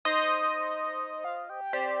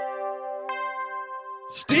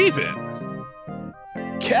Steven.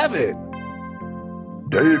 Kevin.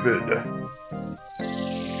 David.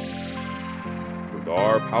 With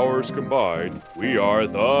our powers combined, we are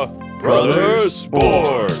the Brothers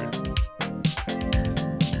Board.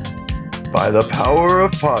 By the power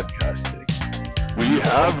of podcasting, We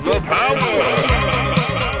have the power.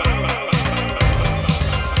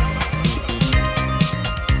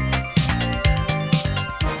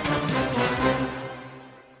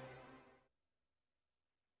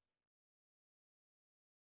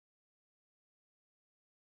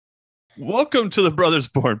 Welcome to the Brothers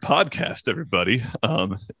Born podcast, everybody.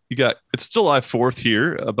 It's July 4th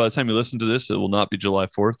here. By the time you listen to this, it will not be July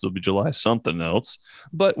 4th. It'll be July something else.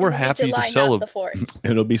 But we're happy to celebrate.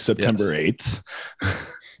 It'll be September 8th.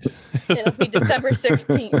 It'll be December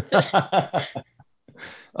 16th.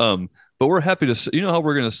 But we're happy to. You know how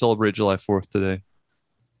we're going to celebrate July 4th today?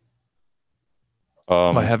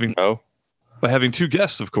 By having two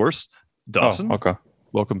guests, of course. Dawson, okay.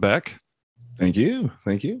 Welcome back. Thank you.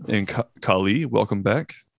 And Kali, welcome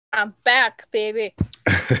back. I'm back, baby.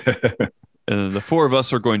 And the four of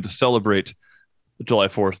us are going to celebrate July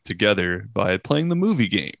 4th together by playing the movie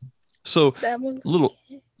game. So little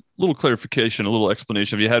clarification, a little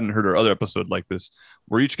explanation. If you hadn't heard our other episode like this,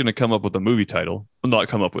 we're each going to come up with a movie title. Well, not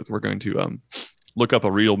come up with. We're going to look up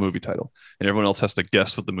a real movie title, and everyone else has to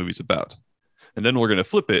guess what the movie's about. And then we're going to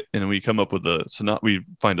flip it, and we come up with we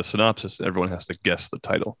find a synopsis, and everyone has to guess the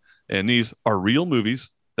title. And these are real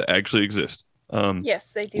movies that actually exist.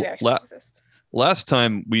 Yes, they do actually exist. Last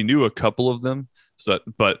time we knew a couple of them,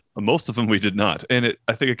 but most of them we did not. And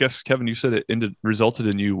I guess, Kevin, you said it resulted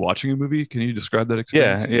in you watching a movie. Can you describe that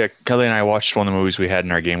experience? Yeah. Kelly and I watched one of the movies we had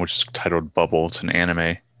in our game, which is titled Bubble. It's an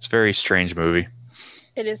anime. It's a very strange movie.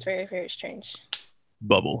 It is very, very strange.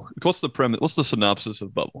 Bubble. What's the premise? What's the synopsis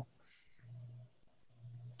of Bubble?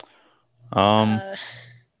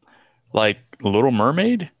 Like Little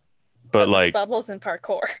Mermaid, but like bubbles and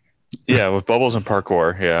parkour. Yeah, with bubbles and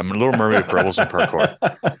parkour. Yeah, I'm a Little Mermaid with bubbles and parkour.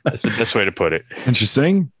 That's the best way to put it.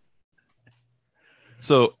 Interesting.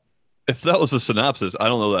 So, if that was a synopsis, I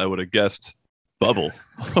don't know that I would have guessed Bubble,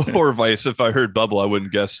 or vice. If I heard Bubble, I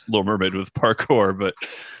wouldn't guess Little Mermaid with parkour. But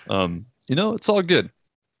it's all good.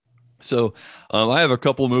 So, I have a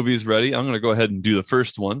couple movies ready. I'm going to go ahead and do the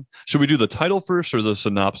first one. Should we do the title first or the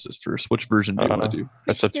synopsis first? Which version do you want to do?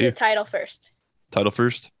 That's up to you. The title first. Title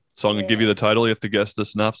first. So I'm going to give you the title. You have to guess the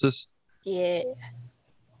synopsis. Yeah.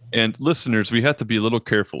 And listeners, we have to be a little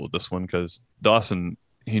careful with this one because Dawson,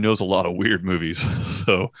 he knows a lot of weird movies.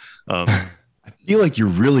 So I feel like you're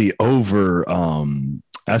really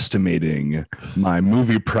estimating my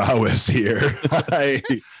movie prowess here. I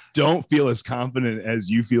don't feel as confident as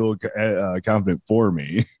you feel confident for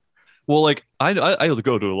me. Well, like I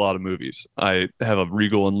go to a lot of movies. I have a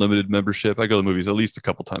Regal Unlimited membership. I go to movies at least a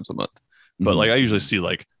couple times a month. But like I usually see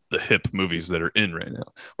like the hip movies that are in right now.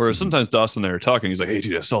 Whereas sometimes Dawson and I are talking. He's like, "Hey,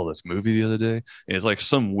 dude, I saw this movie the other day. And it's like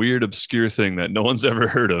some weird, obscure thing that no one's ever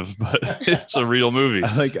heard of, but it's a real movie."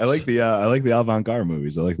 I like the avant-garde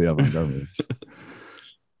movies. So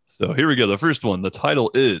here we go. The first one. The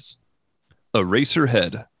title is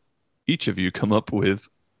Eraserhead. Each of you come up with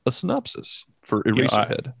a synopsis for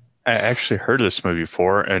Eraserhead. I actually heard of this movie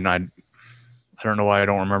before, and I don't know why I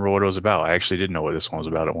don't remember what it was about. I actually didn't know what this one was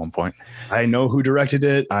about at one point. I know who directed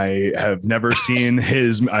it. I have never seen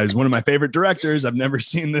as one of my favorite directors. I've never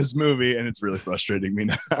seen this movie, and it's really frustrating me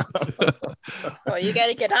now. Well, you got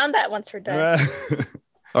to get on that once we're done.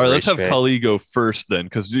 All right, let's have Kali go first then,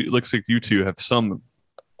 because it looks like you two have some,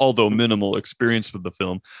 although minimal, experience with the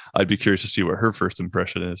film. I'd be curious to see what her first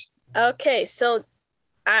impression is. Okay, so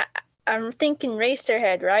I'm thinking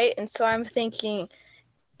Racerhead, right? And so I'm thinking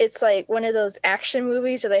it's like one of those action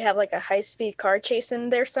movies where they have like a high-speed car chase in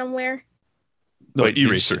there somewhere. No,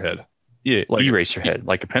 Eraserhead. Yeah, like Eraserhead,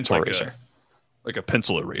 like a pencil eraser. Like a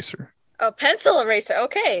pencil eraser. Oh, pencil eraser.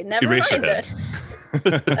 Okay, never mind then.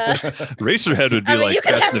 Racerhead would be like you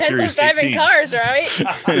can Fast have and the Furious pencils driving 18. cars, right?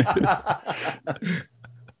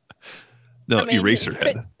 No,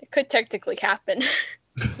 Eraserhead. It could technically happen.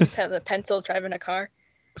 Just have a pencil driving a car.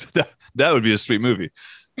 That would be a sweet movie.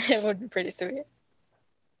 It would be pretty sweet.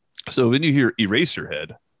 So when you hear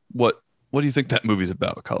Eraserhead, what do you think that movie's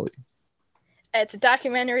about, Kali? It's a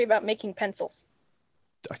documentary about making pencils.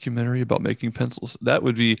 Documentary about making pencils. That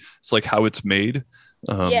would be, it's like how it's made.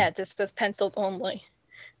 Yeah, just with pencils only.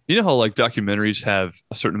 You know how like documentaries have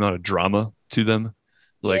a certain amount of drama to them?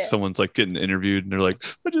 Like someone's like getting interviewed and they're like,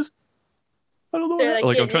 I don't know. They're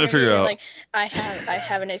Like I'm trying to figure out. Like, I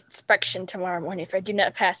have an inspection tomorrow morning. If I do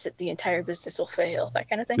not pass it, the entire business will fail. That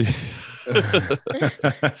kind of thing.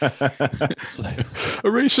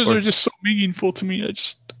 Erasers are just so meaningful to me. I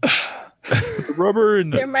just the rubber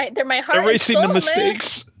and they're my heart erasing and soul, the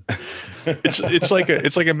mistakes. It's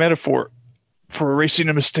like a metaphor for erasing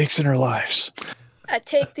the mistakes in our lives. I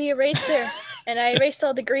take the eraser and I erase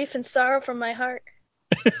all the grief and sorrow from my heart.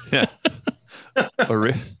 Yeah.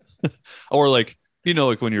 Or like,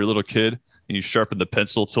 like when you're a little kid and you sharpen the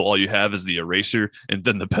pencil till all you have is the eraser and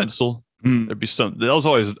then the pencil. There'd be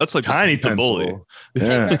that's like tiny the pencil. bully.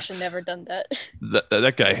 Yeah. I've actually never done that.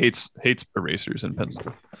 That guy hates erasers and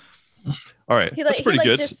pencils. All right, that's pretty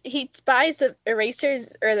good. He buys the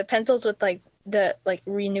erasers or the pencils with the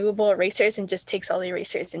renewable erasers and just takes all the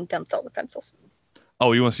erasers and dumps all the pencils.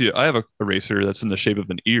 Oh, you want to see it? I have a eraser that's in the shape of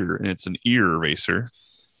an ear, and it's an ear eraser.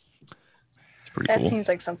 It's pretty cool. That seems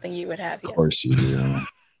like something you would have. Of course you do.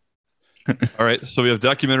 All right, so we have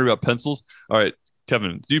documentary about pencils. All right,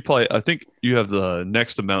 Kevin, I think you have the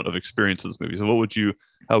next amount of experience in this movie. So what's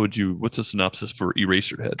the synopsis for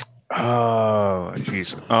Eraserhead? Oh,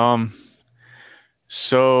 geez.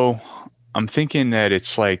 So I'm thinking that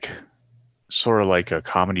it's like sort of like a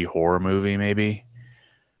comedy horror movie, maybe.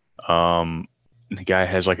 The guy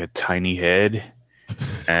has like a tiny head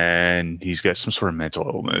and he's got some sort of mental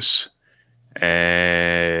illness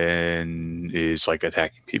and is like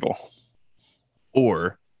attacking people.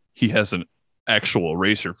 Or he has an actual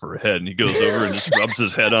eraser for a head and he goes over and just rubs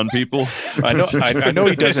his head on people. I know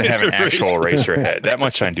he doesn't have an actual eraser head. That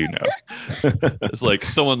much I do know. It's like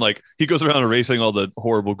someone he goes around erasing all the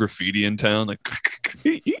horrible graffiti in town, like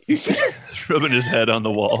rubbing his head on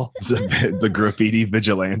the wall. The graffiti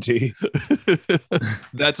vigilante.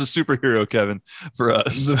 That's a superhero, Kevin, for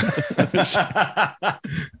us.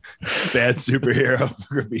 Bad superhero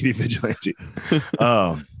graffiti vigilante.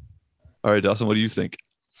 All right, Dawson, what do you think?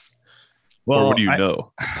 Well, or what do you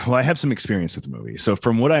know? Well, I have some experience with the movie. So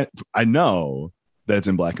from what I know that it's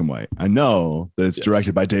in black and white. I know that it's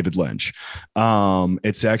directed by David Lynch.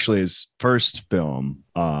 It's actually his first film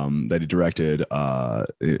that he directed.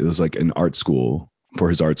 It was like an art school for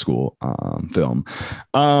his art school film.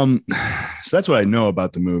 So that's what I know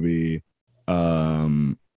about the movie. I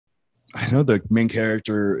know the main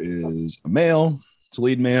character is a male. It's a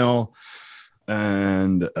lead male.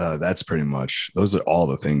 And that's pretty much, those are all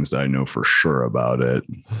the things that I know for sure about it.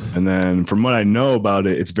 And then from what I know about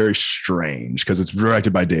it, it's very strange because it's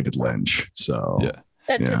directed by David Lynch. So yeah,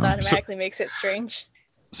 that just automatically makes it strange.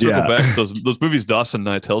 Circle back, those movies Dawson and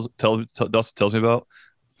I Dawson tells me about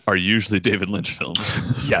are usually David Lynch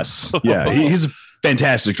films. Yes. Yeah. He's a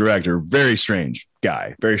fantastic director. Very strange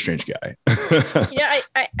guy. Yeah.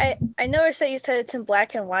 I noticed that you said it's in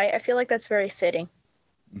black and white. I feel like that's very fitting.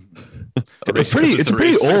 It's a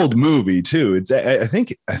pretty old movie too. I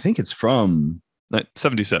think it's from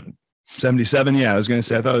 77. 77. Yeah, I was gonna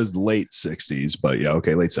say I thought it was the late 60s, but yeah,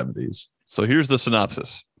 okay, late 70s. So here's the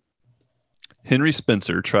synopsis. Henry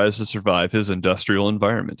Spencer tries to survive his industrial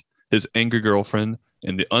environment, his angry girlfriend,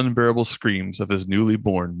 and the unbearable screams of his newly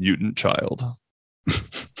born mutant child.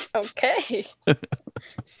 Okay. All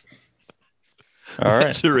right.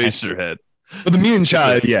 That's Eraserhead. But the mutant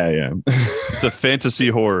child, yeah. It's a fantasy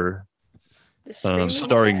horror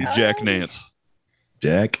starring Jack Nance.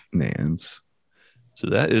 Jack Nance. So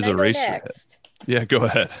that is Eraserhead. Yeah, go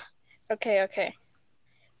ahead. Okay.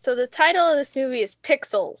 So the title of this movie is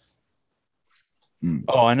Pixels.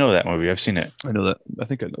 Oh, I know that movie. I've seen it. I know that. I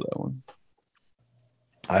think I know that one.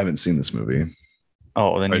 I haven't seen this movie.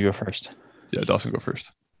 Oh, then you go first. Yeah, Dawson, go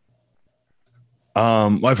first.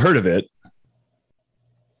 Well, I've heard of it,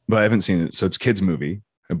 but I haven't seen it. So it's a kids' movie,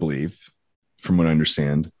 I believe, from what I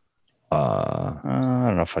understand. I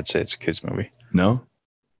don't know if I'd say it's a kids' movie. No.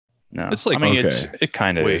 It's like, it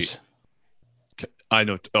kind of is. I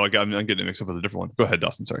know. Oh, I'm getting it mixed up with a different one. Go ahead,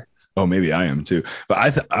 Dawson. Sorry. Oh, maybe I am too.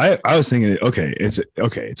 But I was thinking, it's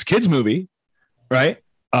a kids' movie, right?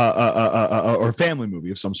 Or family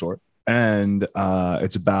movie of some sort, and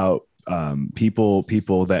it's about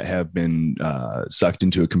people that have been sucked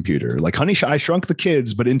into a computer, like Honey, I Shrunk the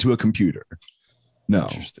Kids, but into a computer. No,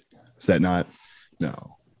 interesting. Is that not?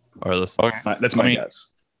 No. All right, that's my guess.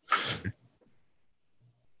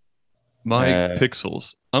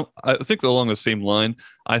 Pixels. I think along the same line.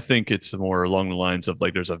 I think it's more along the lines of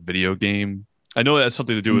like there's a video game. I know it has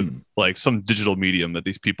something to do with like some digital medium that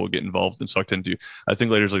these people get involved and sucked into. I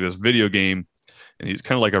think there's like this video game, and he's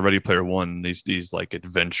kind of like a Ready Player One. These like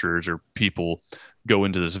adventurers or people go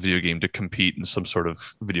into this video game to compete in some sort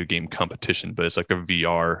of video game competition, but it's like a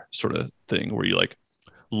VR sort of thing where you like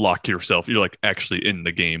lock yourself. You're like actually in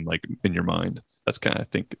the game, like in your mind. That's kind of I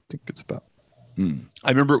think it's about. I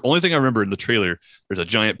remember only thing I remember in the trailer. There's a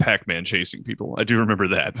giant Pac-Man chasing people. I do remember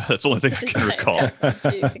that. But that's the only thing I can recall.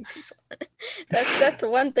 Chasing people. That's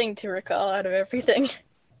one thing to recall out of everything.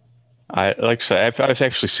 I've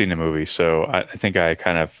actually seen the movie, so I think I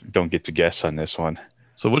kind of don't get to guess on this one.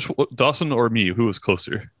 So Dawson or me? Who was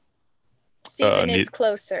closer? Steven is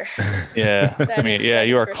closer. Yeah, I mean, yeah,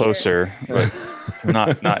 you are closer, sure.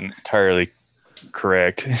 But not entirely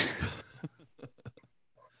correct.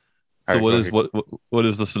 So what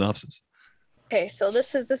is the synopsis? Okay, so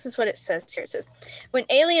this is what it says here. It says, when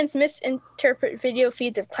aliens misinterpret video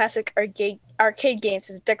feeds of classic arcade games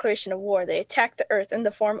as a declaration of war, they attack the Earth in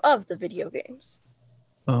the form of the video games.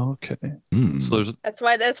 Oh, okay. So that's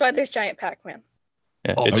why there's giant Pac-Man.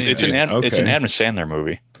 Yeah, it's an Adam Sandler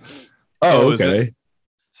movie. Oh, okay.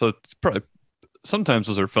 So it's probably sometimes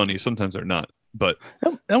those are funny, sometimes they're not. But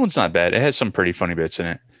that one's not bad. It has some pretty funny bits in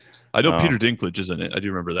it. I know Peter Dinklage is in it. I do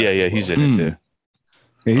remember that. Yeah, he's in it too.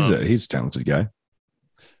 Yeah, he's a talented guy.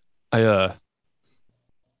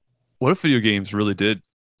 What if video games really did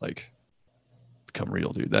like become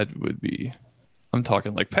real, dude? That would be. I'm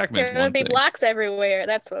talking like Pac-Man's. There would be blocks everywhere.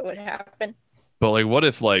 That's what would happen. But like, what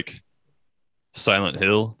if like Silent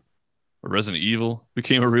Hill or Resident Evil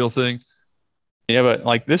became a real thing? Yeah, but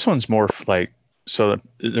like this one's more like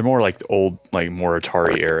they're more like the old like more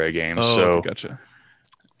Atari era games. Oh, so okay, gotcha.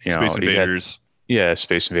 Space Invaders.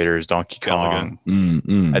 Space Invaders, Donkey Kong.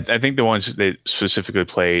 I think the ones they specifically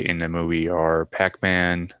play in the movie are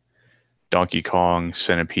Pac-Man, Donkey Kong,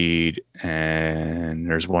 Centipede, and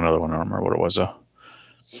there's one other one. I don't remember what it was though.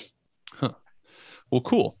 Huh. Well,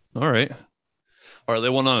 cool. All right. Lay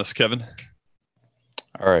one on us, Kevin.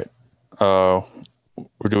 All right.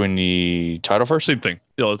 We're doing the title first? Same thing.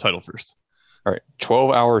 Yeah, the title first. All right.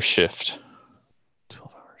 12-hour shift.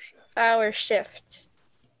 12-hour shift. Hour shift.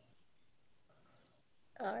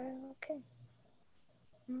 Okay.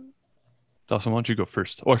 Dawson, why don't you go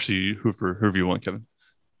first? Oh, actually, whoever you want, Kevin.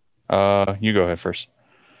 You go ahead first.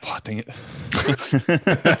 Oh, dang it.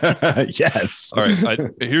 Yes. All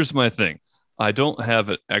right. Here's my thing. I don't have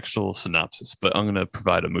an actual synopsis, but I'm going to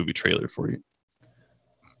provide a movie trailer for you.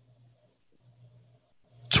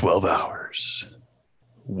 12 hours.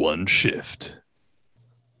 One shift.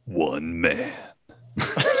 One man.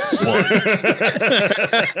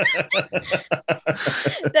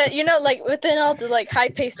 That like within all the like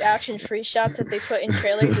high-paced action-free shots that they put in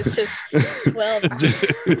trailers, it's just 12 hours.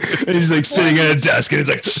 And he's like sitting at a desk and it's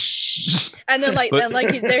like and then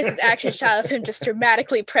there's this action shot of him just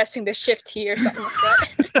dramatically pressing the shift key or something like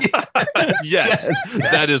that. Yes,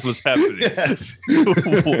 that is what's happening. Yes. This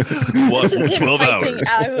is him 12 typing hours.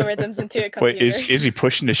 algorithms into a computer. Wait, is he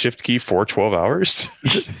pushing the shift key for 12 hours?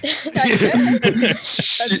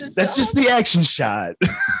 That's just the action shot.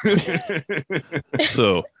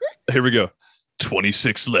 So here we go.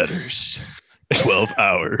 26 letters, 12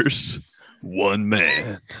 hours, one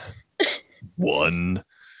man, one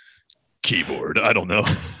keyboard. I don't know.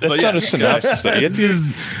 That's not a synopsis.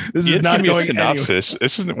 This is not going a synopsis.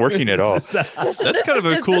 This isn't working at all. That's kind of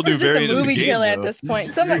a cool new variant of the movie game, trailer though. at this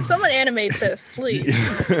point. Someone animate this, please.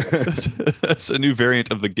 That's a new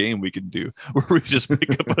variant of the game we can do, where we just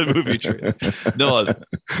pick up a movie trailer. No,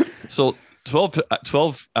 so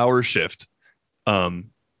 12-hour shift.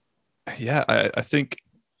 Yeah, I think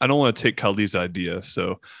I don't want to take Khalid's idea,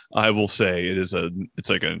 so I will say it's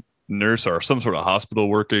like a nurse or some sort of hospital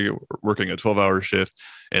working a 12-hour shift,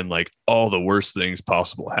 and like all the worst things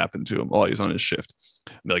possible happen to him while he's on his shift.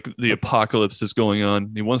 Like the apocalypse is going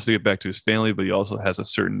on. He wants to get back to his family, but he also has a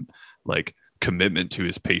certain like commitment to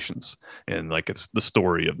his patients, and like it's the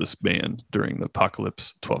story of this man during the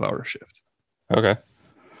apocalypse 12-hour shift. Okay.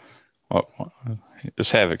 Well,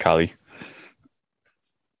 just have it, Kali.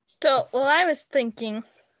 So what I was thinking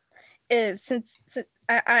is since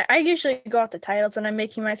I usually go off the titles when I'm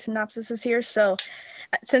making my synopsises here. So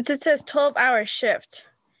since it says 12-hour shift,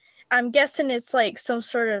 I'm guessing it's like some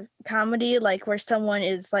sort of comedy, like where someone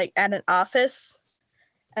is like at an office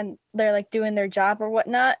and they're like doing their job or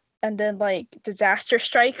whatnot. And then like disaster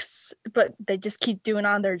strikes, but they just keep doing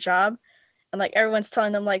on their job. And like everyone's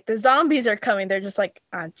telling them like the zombies are coming. They're just like,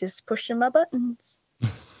 I'm just pushing my buttons.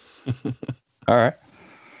 All right.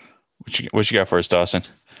 What you got for us, Dawson?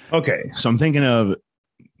 Okay, so I'm thinking of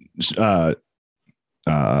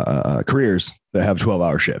careers that have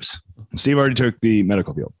 12-hour shifts. Steve already took the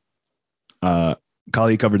medical field.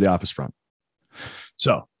 Kali covered the office front.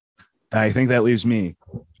 So I think that leaves me.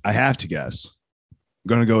 I have to guess. I'm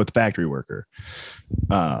going to go with the factory worker.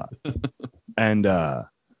 And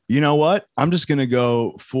you know what? I'm just going to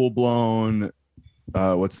go full-blown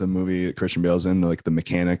what's the movie that Christian Bale's in, like The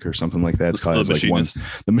Mechanic or something like that? It's called The like one.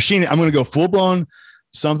 Machinist. The Machine. I'm gonna go full blown.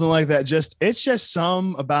 Something like that. It's just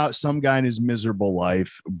about some guy in his miserable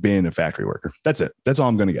life being a factory worker. That's it. That's all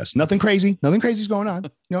I'm going to guess. Nothing crazy. Nothing crazy is going on.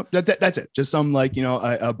 That's it. Just some like,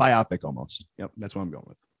 a biopic almost. Yep. That's what I'm going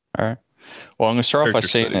with. All right. Well, I'm going to start off by Character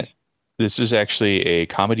saying study. that this is actually a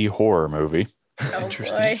comedy horror movie. Oh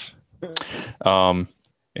Interesting. boy.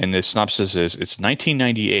 And the synopsis is it's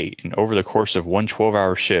 1998, and over the course of one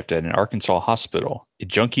 12-hour shift at an Arkansas hospital, a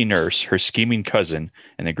junkie nurse, her scheming cousin,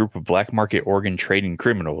 and a group of black market organ trading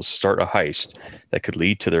criminals start a heist that could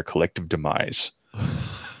lead to their collective demise.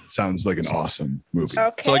 Sounds like an awesome movie.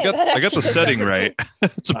 Okay. So I got that the actually setting does- right.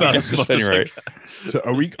 It's about as much as Setting right. So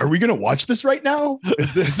are we going to watch this right now?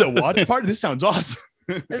 Is this a watch party? This sounds awesome.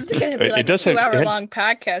 This is gonna be It like a does have- 2 hour it has- long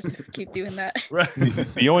podcast if we keep doing that. Right.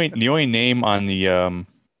 The only name on the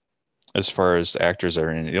as far as the actors that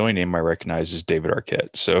are in it, the only name I recognize is David Arquette.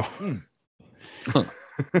 So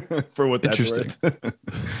For what that's Interesting. worth.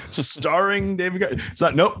 Starring David. It's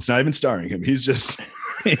not even starring him. He's just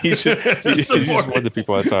he's just one of the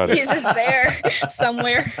people outside it. He's just there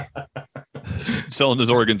somewhere. selling his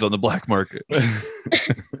organs on the black market.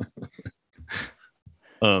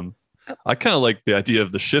 I kind of like the idea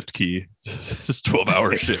of the shift key. Just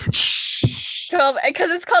 12-hour shift. 12,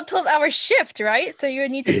 because it's called 12-hour shift, right? So you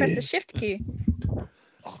would need to press the shift key.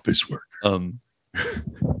 office work.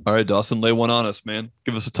 All right, Dawson, lay one on us, man.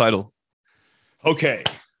 Give us a title. Okay,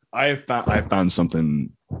 I found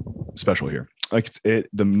something special here.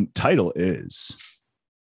 The title is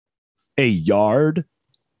A Yard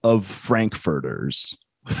of Frankfurters.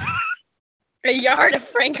 A yard of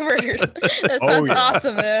Frankfurters. That sounds Oh, yeah.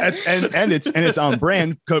 awesome, man. That's and it's on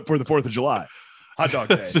brand for the 4th of July. Hot dog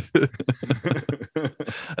day.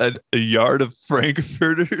 A yard of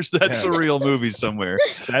Frankfurters. That's Yeah. a real movie somewhere.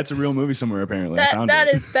 That's a real movie somewhere apparently. I found that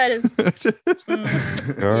it. is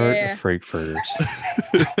Yard yeah. of Frankfurters.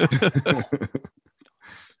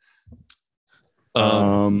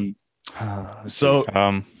 So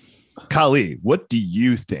Um, Kali, what do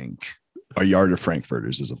you think A Yard of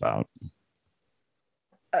Frankfurters is about?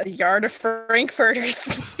 A yard of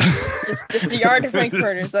Frankfurters. just a yard of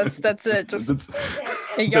Frankfurters. That's it. Just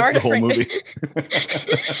a yard the of whole movie.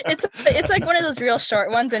 it's like one of those real short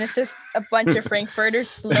ones, and it's just a bunch of Frankfurters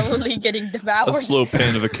slowly getting A devoured. slow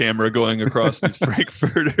pan of a camera going across these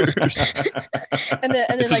Frankfurters. and then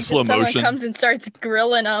It's in like slow someone motion. comes and starts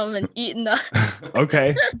grilling them and eating them.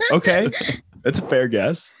 Okay. That's a fair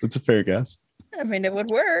guess. I mean, it would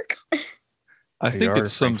work. I A think yard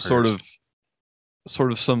it's of some sort of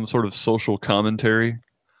Frankfurters. social commentary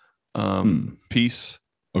piece.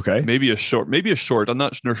 Okay. Maybe a short. I'm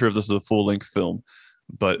not sure if this is a full length film,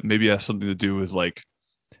 but maybe it has something to do with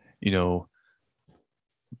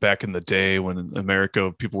back in the day when in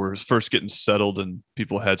America people were first getting settled and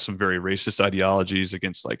people had some very racist ideologies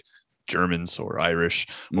against like Germans or Irish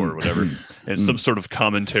or whatever, and some sort of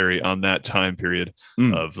commentary on that time period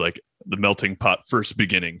of like the melting pot first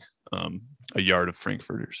beginning. A Yard of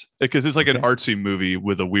Frankfurters, because it's like an artsy movie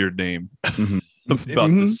with a weird name about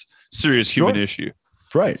this serious human issue.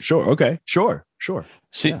 Right. Sure. Okay. Sure.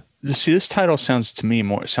 See, this title sounds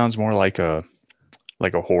more like a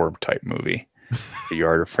horror type movie, The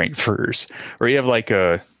Yard of Frankfurters, or you have like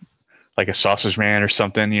a sausage man or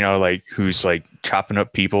something, like who's like chopping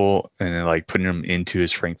up people and then like putting them into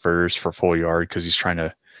his Frankfurters for full yard because he's trying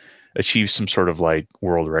to achieve some sort of like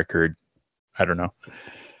world record. I don't know.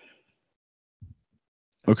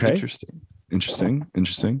 That's Okay. Interesting.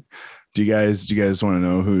 Do you guys want to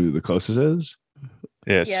know who the closest is?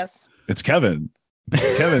 Yes. Yes. It's Kevin.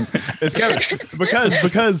 It's Kevin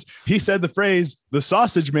because he said the phrase "the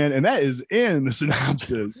sausage man," and that is in the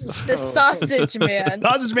synopsis. The sausage man.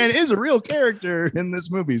 Sausage man is a real character in this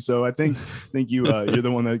movie, so I think you're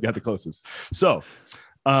the one that got the closest. So,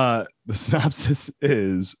 the synopsis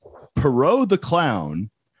is: Perot the clown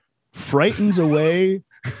frightens away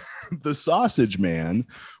the sausage man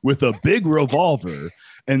with a big revolver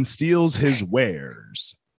and steals his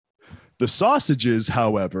wares. The sausages,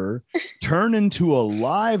 however, turn into a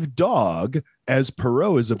live dog as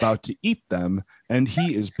Perot is about to eat them, and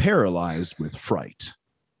he is paralyzed with fright.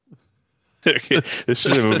 This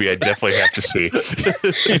is a movie I definitely have to see.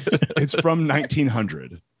 It's from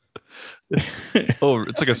 1900. It's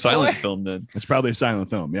like a silent film then. It's probably a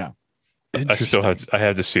silent film. Yeah. I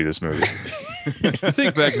have to see this movie. I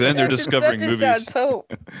think back then they're discovering that just movies. sounds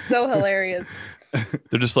so hilarious.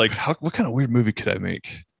 They're just like, what kind of weird movie could I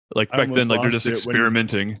make? Like I back then, almost like they're lost just it when-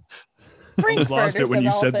 experimenting. I almost lost it Frankfurters when of you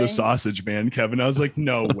all said the things. sausage man, Kevin. I was like,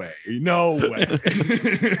 no way.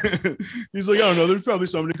 He's like, I don't know. There's probably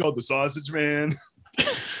somebody called the sausage man.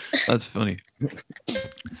 That's funny.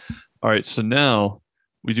 All right, so now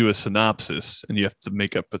we do a synopsis, and you have to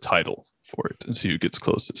make up a title for it and see who gets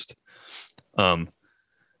closest. I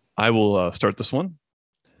will start this one.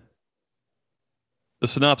 The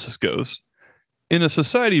synopsis goes: in a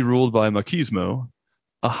society ruled by machismo,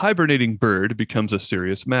 a hibernating bird becomes a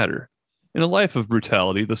serious matter. In a life of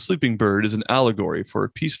brutality, the sleeping bird is an allegory for a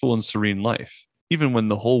peaceful and serene life, even when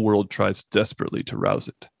the whole world tries desperately to rouse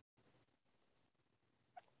it.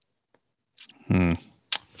 I'm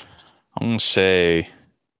going to say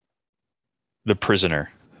The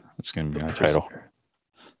Prisoner. That's going to be my title.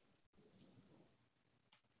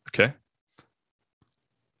 Okay.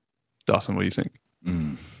 Dawson, what do you think?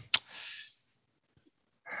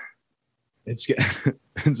 It's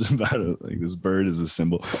about like this bird is a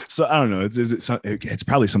symbol. So I don't know. It's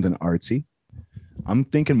probably something artsy. I'm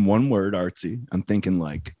thinking one word artsy. I'm thinking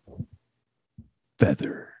like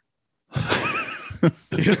feather.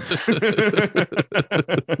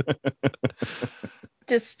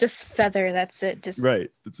 just feather. That's it. Just right.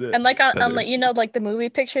 That's it. And like on like like the movie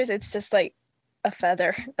pictures, it's just like a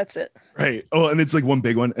feather. That's it. Right. Oh, and it's like one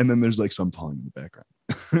big one, and then there's like some falling in the background.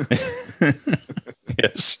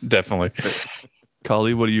 Yes, definitely.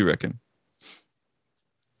 Kali, what do you reckon?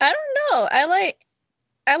 I don't know. I like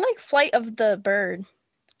Flight of the Bird.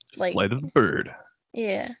 Like Flight of the Bird.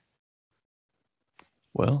 Yeah.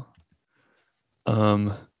 Well,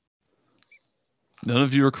 none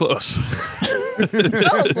of you are close.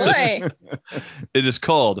 Oh boy. It is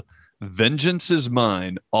called Vengeance is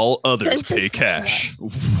Mine, All Others Pay Cash.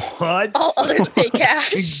 What? All others pay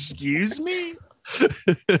cash. Excuse me?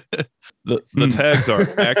 The tags are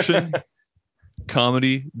action,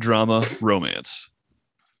 comedy, drama, romance.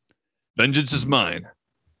 Vengeance is mine.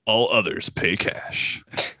 All others pay cash.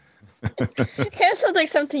 Kind of sounds like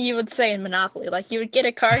something you would say in Monopoly. Like you would get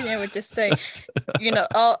a card and it would just say,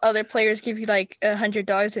 all other players give you like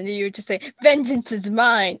 $100, and you would just say, "Vengeance is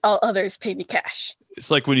mine. All others pay me cash." It's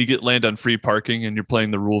like when you get land on free parking and you're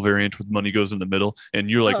playing the rule variant with money goes in the middle and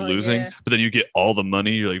you're like losing, but then you get all the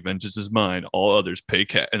money. You're like, vengeance is mine. All others pay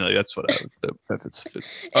cash. And that's what that fits.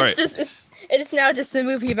 All right. It is now just a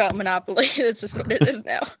movie about Monopoly. That's just what it is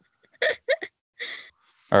now.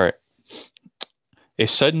 All right. A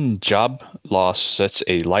sudden job loss sets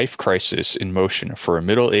a life crisis in motion for a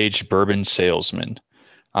middle-aged bourbon salesman.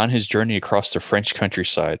 On his journey across the French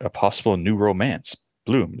countryside, a possible new romance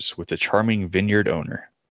blooms with a charming vineyard owner.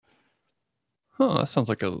 Huh, that sounds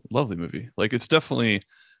like a lovely movie. Like it's definitely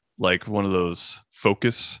like one of those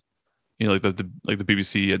focus, like the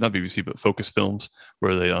BBC, not BBC, but focus films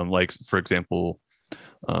where they like, for example,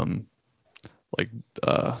 what's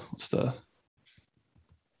the?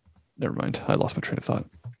 Never mind, I lost my train of thought.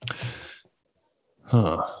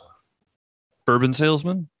 Huh? Bourbon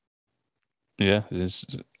salesman? Yeah, it's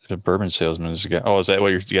a bourbon salesman. Is a guy. Oh, is that what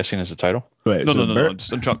you're guessing is the title? Wait, no.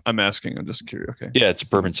 I'm asking. I'm just curious. Okay. Yeah, it's a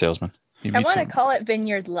bourbon salesman. I want to call it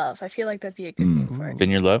Vineyard Love. I feel like that'd be a good name for it.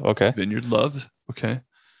 Vineyard Love. Okay. Vineyard Love. Okay.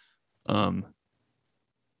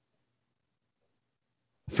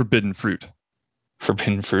 Forbidden Fruit.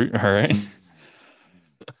 Forbidden Fruit. All right.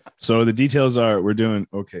 So the details are we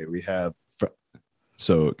have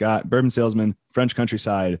got bourbon salesman, French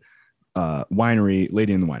countryside, winery,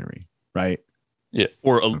 lady in the winery, right? Yeah,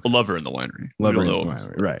 or a lover in the winery. Lover in the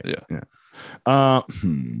winery, right? Yeah.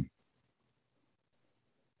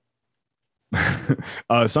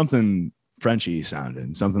 Something Frenchy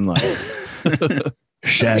sounding, something like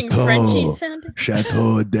Chateau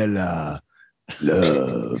de la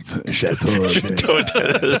Love, Chateau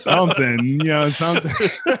de something, something.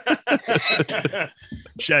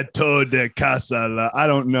 Chateau de Casa. I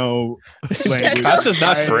don't know. Casa's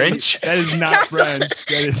not French. That is not Castle, French.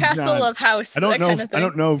 That is Castle not, of House. I don't know. I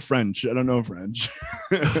don't know French. I don't know French.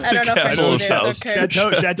 I don't know Castle of French. House. Okay.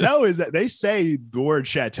 Chateau is that they say the word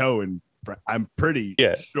chateau, and I'm pretty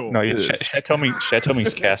sure. No, chateau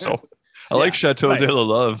means castle. I like Chateau de la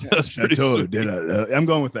Love. That's Chateau de la Love. I'm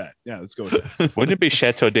going with that. Yeah, let's go with that. Wouldn't it be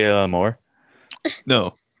Chateau de l'Amour?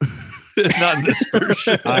 No. Not in this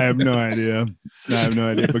version. I have no idea.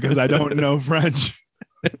 Because I don't know French.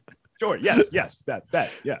 Sure. Yes. That.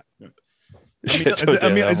 Yeah.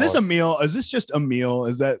 Is this a meal? Is this just a meal?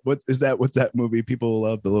 Is that what that movie people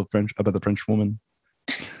love? The little French about the French woman.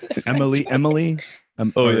 Emily. Yeah. I know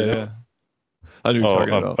what you're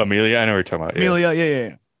talking about. Amelia. I know what you're talking about. Amelia.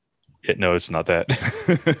 Yeah. No, it's not that.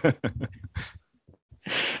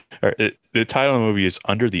 All right, the title of the movie is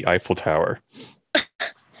Under the Eiffel Tower.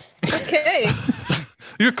 Okay.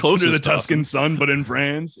 You're closer to the Tuscan sun, but in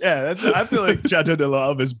France. Yeah, I feel like Chateau de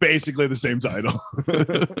Love is basically the same title.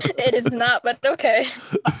 It is not, but okay.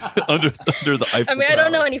 under the Eiffel I mean, I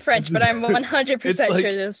don't know any French, but I'm 100% It's sure like,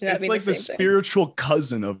 this not it's be like the the same spiritual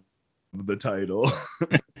cousin of the title.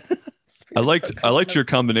 thing. I liked your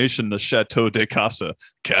combination, the Chateau de Casa,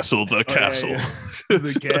 Castle de Castle. Yeah.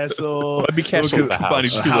 The castle. It'd be Castle the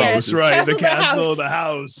combining House. two Yes. languages. Right, Castle the the castle, house. the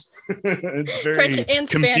house. It's very French and Spanish.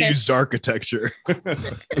 confused architecture.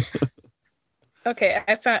 Okay,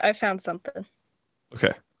 I found something.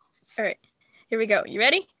 Okay. All right, here we go. You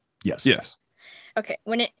ready? Yes. Yes. Okay,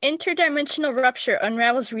 when an interdimensional rupture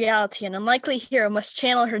unravels reality, an unlikely hero must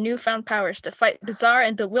channel her newfound powers to fight bizarre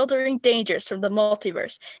and bewildering dangers from the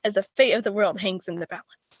multiverse as the fate of the world hangs in the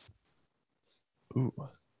balance. Ooh.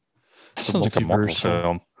 That sounds like a Marvel multiversal.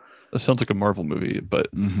 film. That sounds like a Marvel movie, but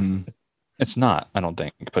It's not, I don't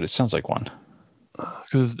think, but it sounds like one.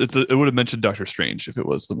 because it would have mentioned Doctor Strange if it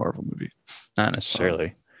was the Marvel movie. Not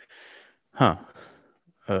necessarily. Huh.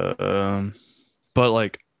 But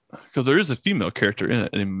like, because there is a female character in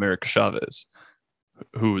it, named America Chavez,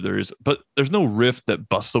 who there is, but there's no rift that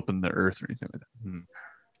busts open the earth or anything like that.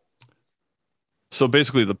 So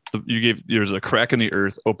basically, there's a crack in the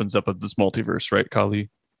earth, opens up this multiverse, right, Kali?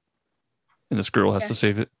 And this girl has Yeah. to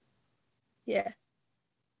save it. Yeah.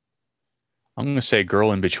 I'm going to say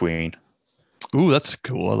Girl in Between. Ooh, that's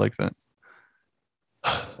cool. I like that.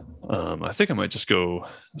 I think I might just go.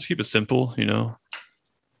 Let's keep it simple, Okay.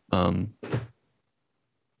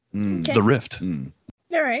 The rift.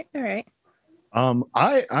 All right.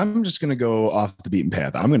 I'm just gonna go off the beaten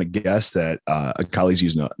path. I'm gonna guess that Kali's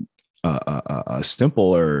using a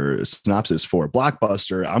simple or synopsis for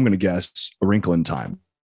Blockbuster. I'm gonna guess A Wrinkle in Time.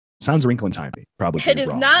 Sounds A Wrinkle in Time to me. Probably. It is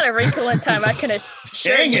wrong. not A Wrinkle in Time. I can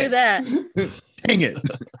assure Dang you it. that. Dang it.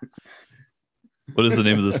 What is the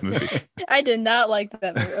name of this movie? I did not like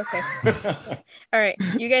that movie. Okay. All right.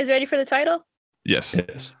 You guys ready for the title? Yes.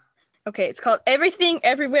 Yes. Okay. It's called Everything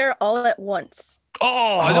Everywhere All at Once.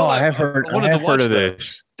 Oh, I know. I have heard, I wanted I to have watch heard of that.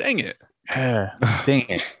 this. Dang it! Yeah. Dang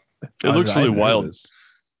it. It looks really wild. This.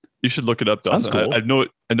 You should look it up. Sounds Dawson. cool. I know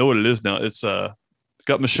it. I know what it is now. It's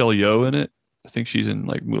got Michelle Yeoh in it. I think she's in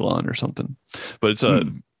like Mulan or something. But it's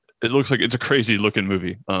it looks like it's a crazy looking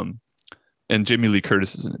movie. And Jamie Lee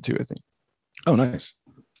Curtis is in it too, I think. Oh, nice.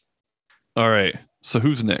 All right. So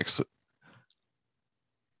who's next?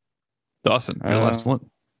 Dawson, your last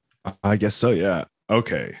one. I guess so. Yeah.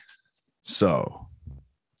 Okay. So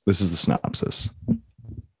this is the synopsis.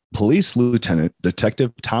 Police Lieutenant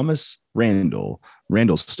Detective Thomas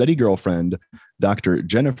Randall's steady girlfriend, Dr.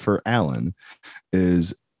 Jennifer Allen,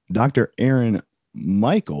 is Dr. Aaron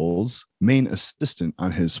Michael's main assistant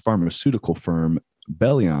on his pharmaceutical firm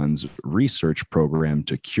Bellion's research program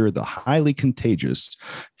to cure the highly contagious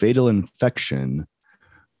fatal infection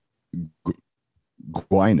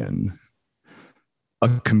guanin. A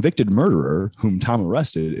convicted murderer whom Tom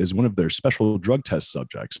arrested is one of their special drug test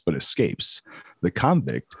subjects, but escapes. The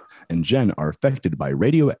convict and Jen are affected by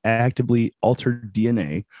radioactively altered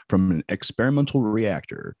DNA from an experimental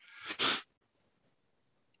reactor.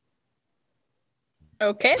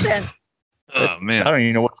 Okay, then. Oh I man. don't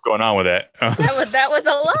even know what's going on with that. That was a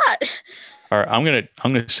lot. All right, I'm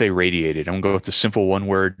gonna say Radiated. I'm gonna go with the simple one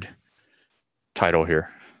word title here.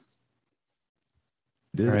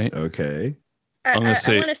 Right. Okay. I I'm gonna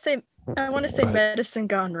say- want to say Medicine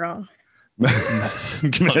Gone Wrong. Medicine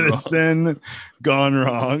gone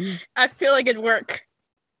wrong. I feel like it'd work.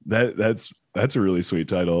 That's a really sweet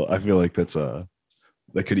title. I feel like that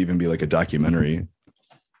could even be like a documentary. I'm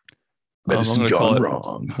Medicine gonna call gone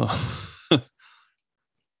it- wrong.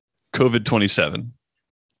 COVID-27.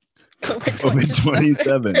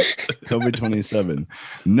 COVID-27. COVID-27.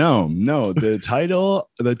 No. The title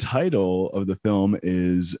of the film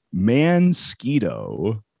is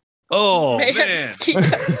Mansquito. Oh Man, man.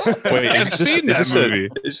 Skeeto. Wait, I've seen that movie.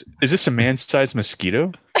 Is this a man-sized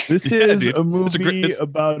mosquito? This Yeah, is dude. a movie It's a great-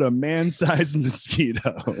 about a man-sized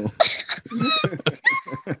mosquito.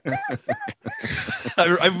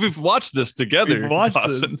 We've watched this together. We've watched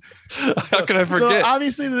Dawson. this. How could I forget? So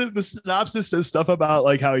obviously the synopsis says stuff about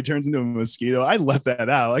like how he turns into a mosquito. I left that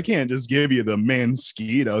out. I can't just give you the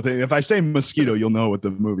mosquito thing. If I say mosquito, you'll know what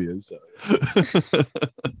the movie is. So.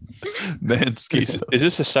 Mansquito. Is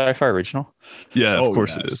this a sci-fi original? Yeah, of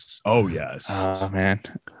course yes. it is. Oh yes. Oh man.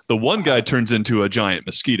 The one guy turns into a giant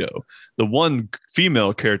mosquito. The one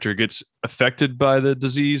female character gets affected by the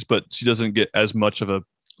disease, but she doesn't get as much of a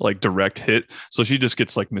like direct hit. So she just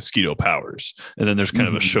gets like mosquito powers. And then there's kind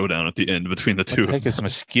of a showdown at the end between the two What the of heck is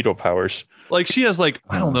mosquito powers? Like she has like,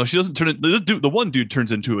 I don't know. She doesn't turn it. The one dude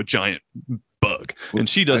turns into a giant bug and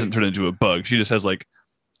she doesn't turn into a bug. She just has like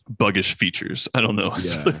buggish features. I don't know.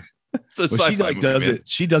 Yeah. She like does it.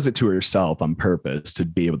 She does it to herself on purpose to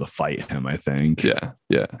be able to fight him. I think. Yeah.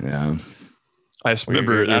 I just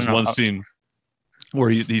remember Weird. there's one scene where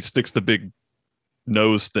he sticks the big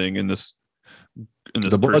nose thing in this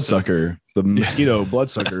the bloodsucker, the mosquito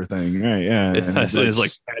bloodsucker thing, right? Yeah, and it's like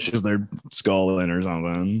smashes their skull in or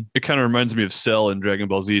something. It kind of reminds me of Cell in Dragon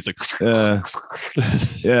Ball Z. It's like,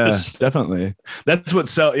 yeah, definitely. That's what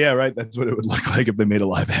Cell. Yeah, right. That's what it would look like if they made a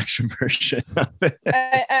live action version of it.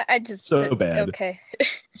 I just so bad. Okay,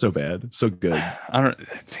 so bad, so good. I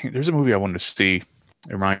think there's a movie I wanted to see.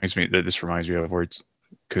 It reminds me of where it's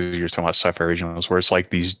because you're talking about sci-fi originals, where it's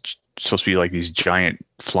like these supposed to be like these giant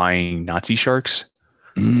flying Nazi sharks.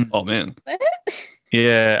 Oh man. What?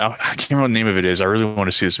 Yeah, I can't remember what the name of it is. I really want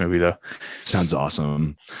to see this movie though. Sounds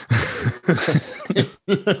awesome.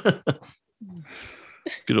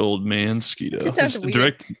 Good old man Skeeto. It sounds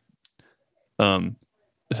weird. I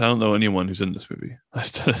don't know anyone who's in this movie.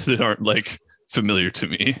 They aren't like familiar to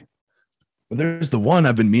me. Well, there's the one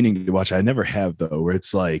I've been meaning to watch. I never have though, where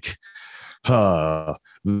it's like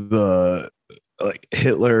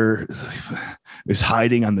Hitler is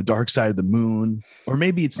hiding on the dark side of the moon, or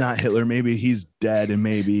maybe it's not Hitler, maybe he's dead, and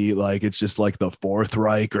maybe like it's just like the Fourth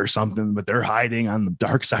Reich or something, but they're hiding on the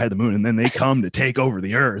dark side of the moon, and then they come to take over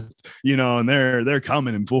the earth, and they're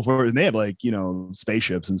coming in full force, and they have like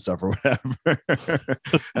spaceships and stuff or whatever.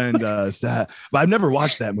 And but I've never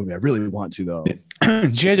watched that movie. I really want to though.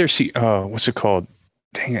 Did you ever see what's it called?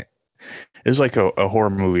 Dang it. It was like a horror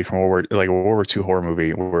movie from World War II horror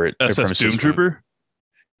movie where it SS Doom Trooper?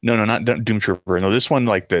 No, not Doom Trooper. No, this one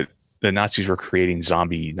like the Nazis were creating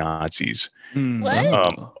zombie Nazis.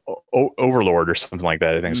 What? Overlord or something like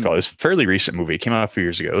that, I think it's called. It's a fairly recent movie. It came out a few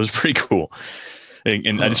years ago. It was pretty cool.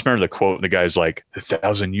 And I just remember the quote. The guy's like, "The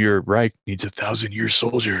 1,000-year Reich needs 1,000-year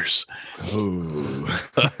soldiers." Oh.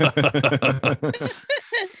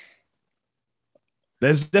 That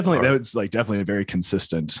was definitely very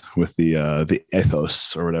consistent with the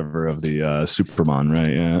ethos or whatever of the Superman, right?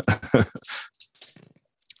 Yeah.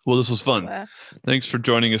 Well, this was fun. Wow. Thanks for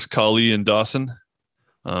joining us, Kali and Dawson.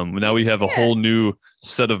 Now we have a whole new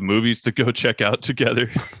set of movies to go check out together.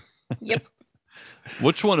 Yep.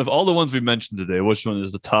 Which one of all the ones we mentioned today, which one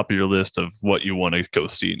is the top of your list of what you want to go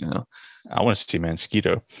see now? I want to see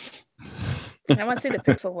Mosquito. I want to see the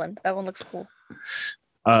Pixel one. That one looks cool.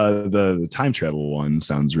 The time travel one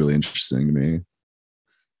sounds really interesting to me.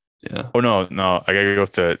 Yeah. Oh no, I gotta go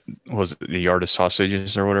with the Yard of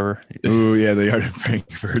Sausages or whatever. Oh yeah, the Yard of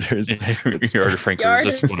Frankfurters. Yard of Frankfurters. Yard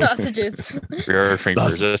of Sausages. Yard of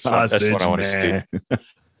Frankfurters. That's what I want to see.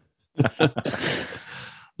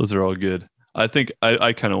 Those are all good. I think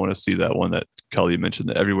I kind of want to see that one that Kali mentioned,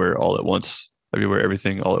 the Everywhere All at Once, Everywhere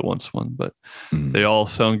Everything All at Once one. But they all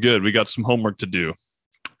sound good. We got some homework to do.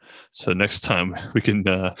 So next time we can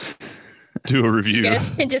do a review. You guys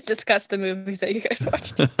can just discuss the movies that you guys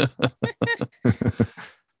watched.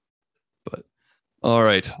 But all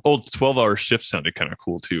right. Old 12-hour shift sounded kind of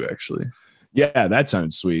cool too, actually. Yeah, that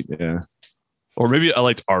sounds sweet. Yeah. Or maybe I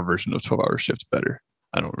liked our version of 12-hour shift better.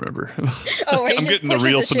 I don't remember. Oh, I'm getting the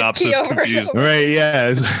real synopsis confused. Right,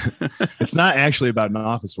 yeah. It's not actually about an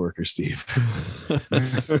office worker, Steve.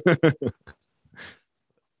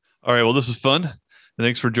 All right. Well, this is fun. And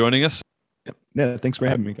thanks for joining us. Yeah, thanks for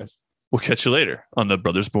having me, guys. We'll catch you later on the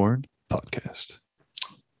Brothers Born podcast.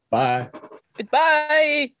 Bye.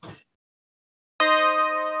 Goodbye.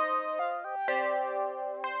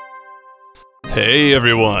 Hey,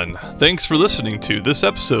 everyone. Thanks for listening to this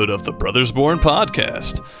episode of the Brothers Born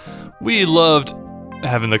podcast. We loved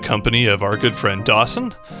having the company of our good friend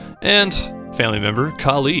Dawson and family member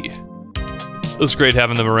Kali. It was great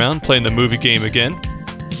having them around, playing the movie game again.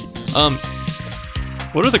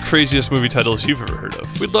 What are the craziest movie titles you've ever heard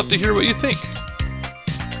of? We'd love to hear what you think.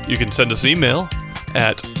 You can send us email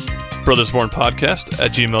at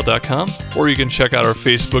brothersbornpodcast@gmail.com, or you can check out our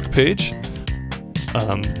Facebook page,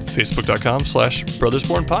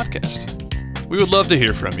 facebook.com/brothersbornpodcast. We would love to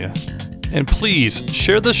hear from you. And please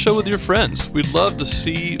share this show with your friends. We'd love to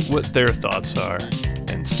see what their thoughts are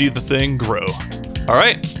and see the thing grow. All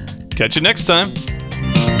right, catch you next time.